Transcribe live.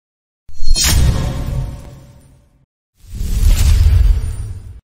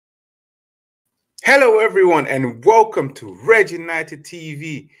Hello, everyone, and welcome to United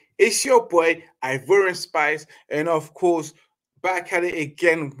TV. It's your boy Ivorian Spice, and of course, back at it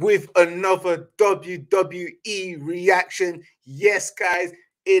again with another WWE reaction. Yes, guys,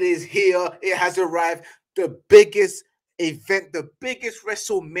 it is here. It has arrived. The biggest event, the biggest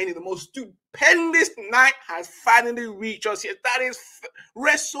WrestleMania, the most stupendous night has finally reached us. Yes, that is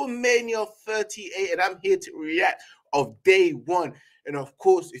WrestleMania 38, and I'm here to react of day one. And of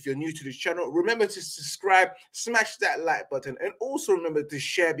course, if you're new to this channel, remember to subscribe, smash that like button, and also remember to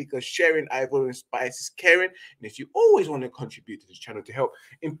share because sharing Ivorian Spice is caring. And if you always want to contribute to this channel to help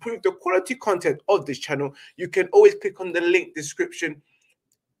improve the quality content of this channel, you can always click on the link description,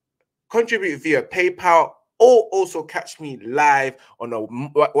 contribute via PayPal, or also catch me live on a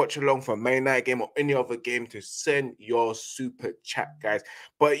watch along for Monday Night Game or any other game to send your super chat, guys.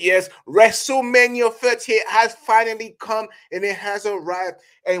 But yes, WrestleMania 38 has finally come and it has arrived.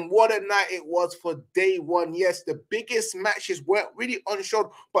 And what a night it was for day one. Yes, the biggest matches weren't really on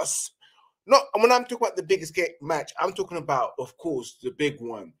show, but not when I'm talking about the biggest match, I'm talking about, of course, the big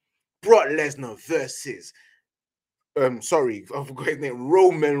one. Brock Lesnar versus sorry, I forgot his name,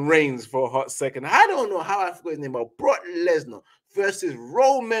 Roman Reigns for a hot second. I don't know how I forgot his name, but Brock Lesnar versus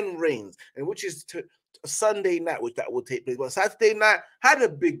Roman Reigns, and which is Sunday night, which that will take place. But Saturday night had a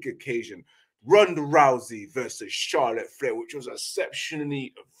big occasion. Ronda Rousey versus Charlotte Flair, which was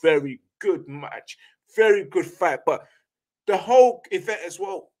exceptionally a very good match, very good fight. But the whole event as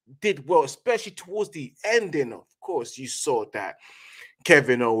well did well, especially towards the ending. Of course, you saw that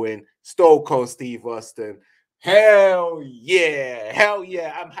Kevin Owen, Stone Cold Steve Austin. Hell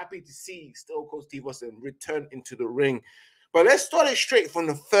yeah. I'm happy to see Stone Cold Steve Austin return into the ring. But let's start it straight from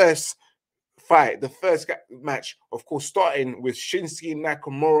the first fight, the first match, of course, starting with Shinsuke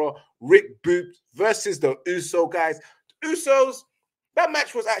Nakamura, Rick Boogs versus the Uso guys. The Usos, that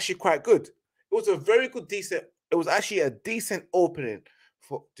match was actually quite good. It was a very good, decent, it was actually a decent opening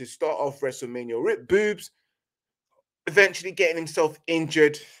to start off WrestleMania. Rick Boogs eventually getting himself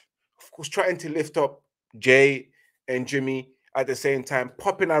injured, of course, trying to lift up Jay and Jimmy at the same time,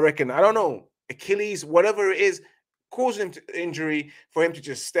 popping, I reckon, I don't know, Achilles, whatever it is, causing him to injury for him to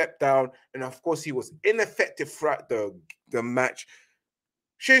just step down. And of course, he was ineffective throughout the match.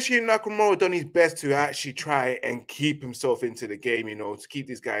 Shinsuke Nakamura done his best to actually try and keep himself into the game, you know, to keep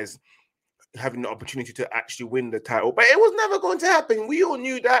these guys having the opportunity to actually win the title. But it was never going to happen. We all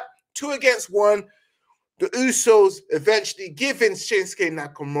knew that. 2 against 1. The Usos eventually giving Shinsuke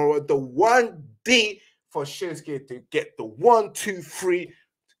Nakamura the 1D for Shinsuke to get the 1, 2, 3.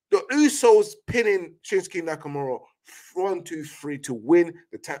 The Usos pinning Shinsuke Nakamura 1, 2, 3 to win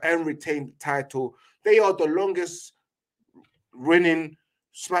and retain the title. They are the longest winning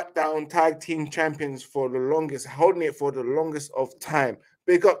SmackDown Tag Team Champions for the longest, holding it for the longest of time.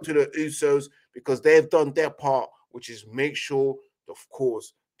 Big up to the Usos because they've done their part, which is make sure, of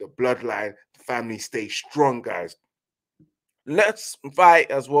course, the bloodline, the family stay strong, guys. Next fight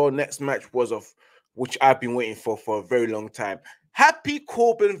as well, next match was of which I've been waiting for a very long time. Happy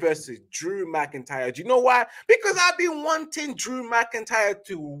Corbin versus Drew McIntyre. Do you know why? Because I've been wanting Drew McIntyre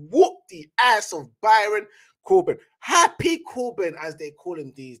to whoop the ass of Byron Corbin. Happy Corbin, as they call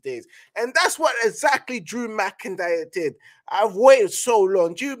him these days. And that's what exactly Drew McIntyre did. I've waited so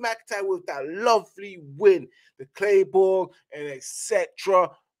long. Drew McIntyre with that lovely win, the Claymore and etc.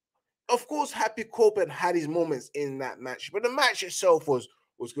 Of course, Happy Corbin had his moments in that match, but the match itself was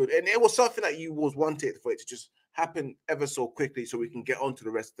good. And it was something that you was wanted for it to just happen ever so quickly so we can get on to the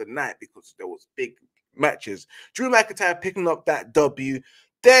rest of the night because there was big matches. Drew McIntyre picking up that W.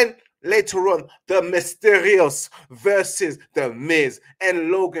 Then later on, the Mysterios versus the Miz and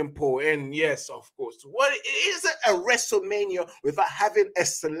Logan Paul. And yes, of course, what isn't a WrestleMania without having a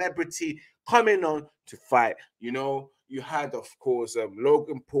celebrity coming on to fight? You know, you had, of course,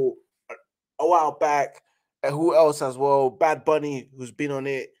 Logan Paul a while back. Who else as well? Bad Bunny, who's been on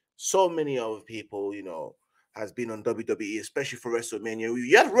it. So many other people, you know, has been on WWE, especially for WrestleMania.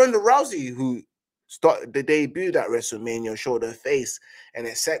 You had Ronda Rousey, who started the debut at WrestleMania, showed her face and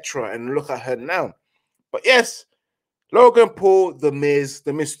etc. And look at her now. But yes, Logan Paul, The Miz,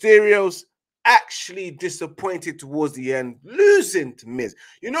 the Mysterios actually disappointed towards the end, losing to Miz.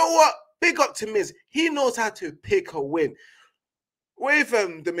 You know what? Big up to Miz. He knows how to pick a win. With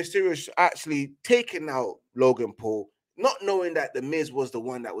the Mysterios actually taking out Logan Paul, not knowing that the Miz was the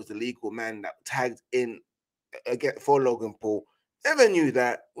one that was the legal man that tagged in again for Logan Paul. Never knew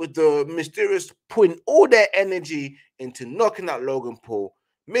that. With the Mysterios putting all their energy into knocking out Logan Paul,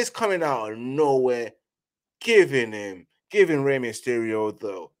 Miz coming out of nowhere, giving Rey Mysterio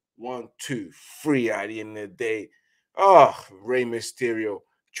the 1, 2, 3 at the end of the day. Oh, Rey Mysterio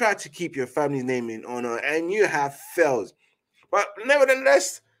try to keep your family's name in honor, and you have failed. But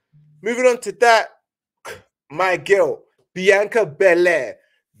nevertheless, moving on to that, my girl, Bianca Belair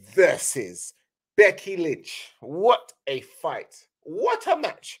versus Becky Lynch. What a fight. What a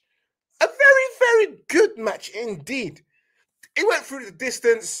match. A very, very good match indeed. It went through the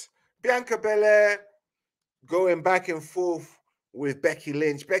distance. Bianca Belair going back and forth with Becky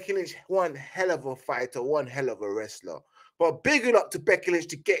Lynch. Becky Lynch, one hell of a fighter, one hell of a wrestler. But big it up to Becky Lynch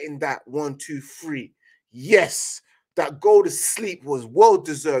to getting that 1, 2, 3. Yes, that go to sleep was well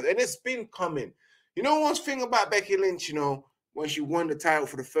deserved, and it's been coming. You know, one thing about Becky Lynch, you know, when she won the title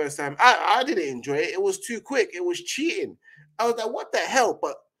for the first time, I didn't enjoy it. It was too quick. It was cheating. I was like, what the hell?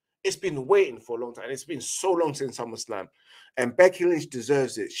 But it's been waiting for a long time. It's been so long since SummerSlam, and Becky Lynch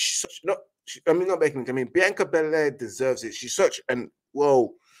deserves it. Not Becky Lynch. I mean, Bianca Belair deserves it. She's such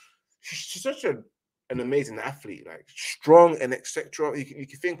she's such an amazing athlete, like strong and etc. You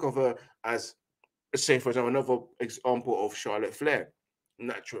can think of her as, let's say, for example, another example of Charlotte Flair,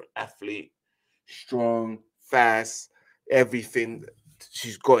 natural athlete, strong, fast, everything.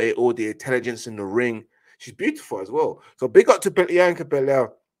 She's got it, all the intelligence in the ring. She's beautiful as well. So big up to Bianca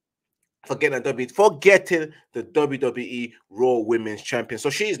Belair for getting the WWE Raw Women's Champion. So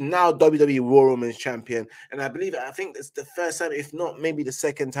she's now WWE Raw Women's Champion. And I think it's the first time, if not maybe the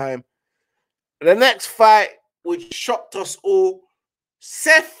second time. The next fight, which shocked us all,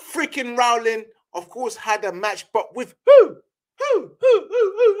 Seth freaking Rollins, of course, had a match, but with who?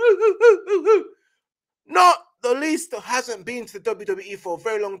 Not the least that hasn't been to the WWE for a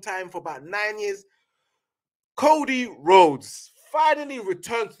very long time, for about 9 years. Cody Rhodes finally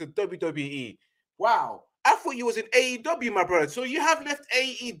returned to the WWE. Wow. I thought you was in AEW, my brother. So you have left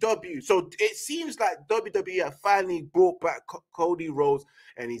AEW. So it seems like WWE have finally brought back Cody Rhodes,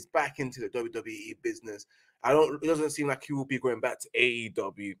 and he's back into the WWE business. It doesn't seem like he will be going back to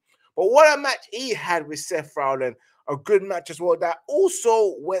AEW. But what a match he had with Seth Rollins. A good match as well. That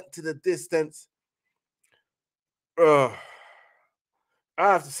also went to the distance. I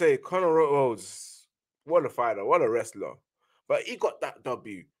have to say, Conor Rhodes, what a fighter, what a wrestler. But he got that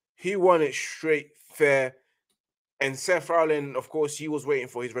W. He won it straight, fair. And Seth Rollins, of course, he was waiting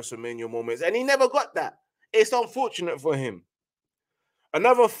for his WrestleMania moments, and he never got that. It's unfortunate for him.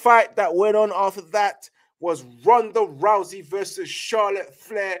 Another fight that went on after that was Ronda Rousey versus Charlotte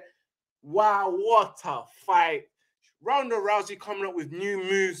Flair. Wow, what a fight. Ronda Rousey coming up with new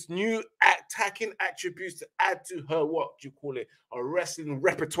moves, new attacking attributes to add to her, a wrestling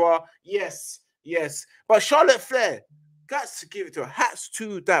repertoire. Yes. But Charlotte Flair, got to give it to her. Hats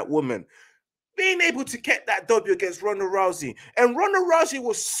to that woman. Being able to get that W against Ronda Rousey. And Ronda Rousey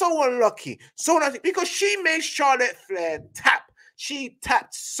was so unlucky, because she made Charlotte Flair tap. She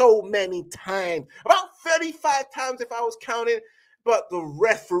tapped so many times, about 35 times if I was counting, but the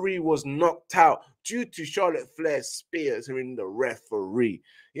referee was knocked out due to Charlotte Flair's spears in the referee.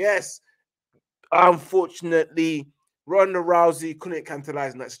 Yes, unfortunately, Ronda Rousey couldn't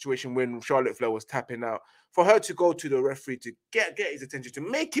capitalize in that situation when Charlotte Flair was tapping out. For her to go to the referee to get his attention, to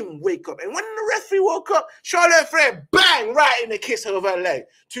make him wake up. And when the referee woke up, Charlotte Flair, bang, right in the kiss of her leg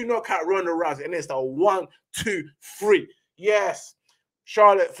to knock out Ronda Rousey. And it's the 1, 2, 3. Yes,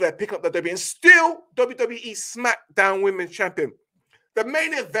 Charlotte Flair pick up the W, and still WWE SmackDown Women's Champion. The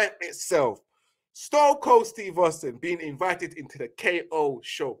main event itself, Stone Cold Steve Austin being invited into the KO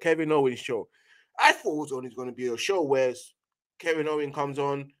show, Kevin Owens show. I thought it was only going to be a show where Kevin Owens comes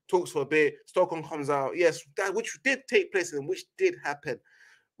on, talks for a bit, Stone Cold comes out. Yes, that which did take place and which did happen.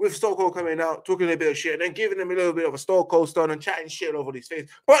 With Stone Cold coming out, talking a bit of shit, and then giving him a little bit of a Stone Cold stun and chatting shit over his face.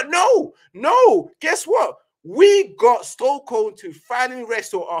 But no, guess what? We got Stone Cold to finally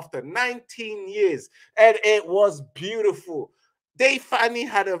wrestle after 19 years, and it was beautiful. They finally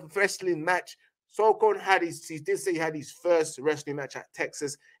had a wrestling match. Stone Cold he did say he had his first wrestling match at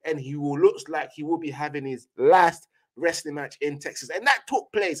Texas, and looks like he will be having his last wrestling match in Texas. And that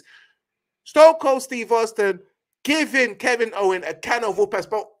took place. Stone Cold Steve Austin giving Kevin Owens a can of whoop-ass,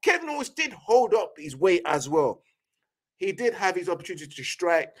 but Kevin Owens did hold up his weight as well. He did have his opportunity to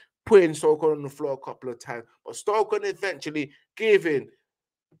strike, putting Stone Cold on the floor a couple of times, but Stone Cold eventually giving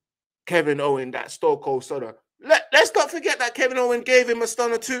Kevin Owens that Stone Cold stunner. Let's not forget that Kevin Owens gave him a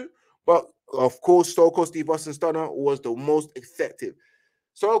stunner too, but of course, Stone Cold Steve Austin's stunner was the most effective.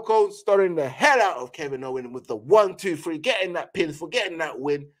 Stone Cold stunning the hell out of Kevin Owens with the 1, 2, 3, getting that pin, for getting that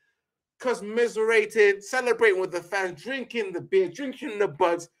win, commiserating, celebrating with the fans, drinking the beer, drinking the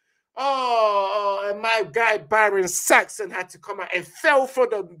buds. And my guy Byron Saxon had to come out and fell for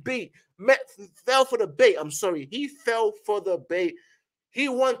the bait. He fell for the bait. He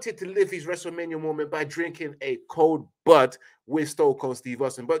wanted to live his WrestleMania moment by drinking a cold Bud with Stone Cold Steve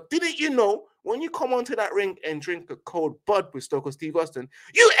Austin. But didn't you know, when you come onto that ring and drink a cold Bud with Stone Cold Steve Austin,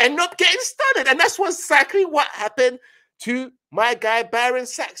 you end up getting stunned. And that's exactly what happened to my guy, Byron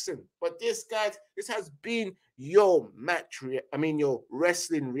Saxon. But this, guys, this has been your your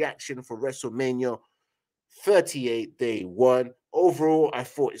wrestling reaction for WrestleMania 38 day one. Overall, I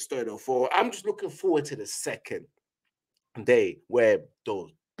thought it started off well. I'm just looking forward to the second day where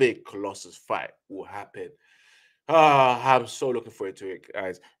those big Colossus fight will happen. I'm so looking forward to it,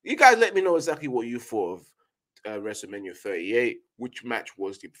 guys. You guys let me know exactly what you thought of WrestleMania 38. Which match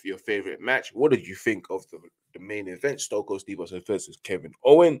was your favorite match? What did you think of the main event? Stone Cold Steve Austin versus Kevin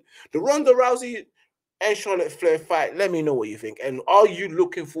Owen. The Ronda Rousey and Charlotte Flair fight. Let me know what you think. And are you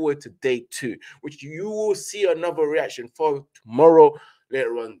looking forward to day 2, which you will see another reaction for tomorrow,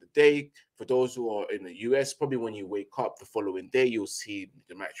 later on the day. For those who are in the US, probably when you wake up the following day, you'll see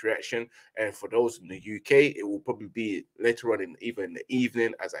the match reaction. And for those in the UK, it will probably be later on either in the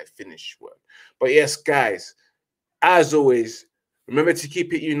evening as I finish work. But yes, guys, as always, remember to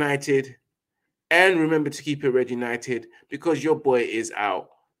keep it united and remember to keep it red united because your boy is out.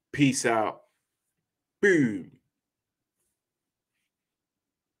 Peace out. Boom.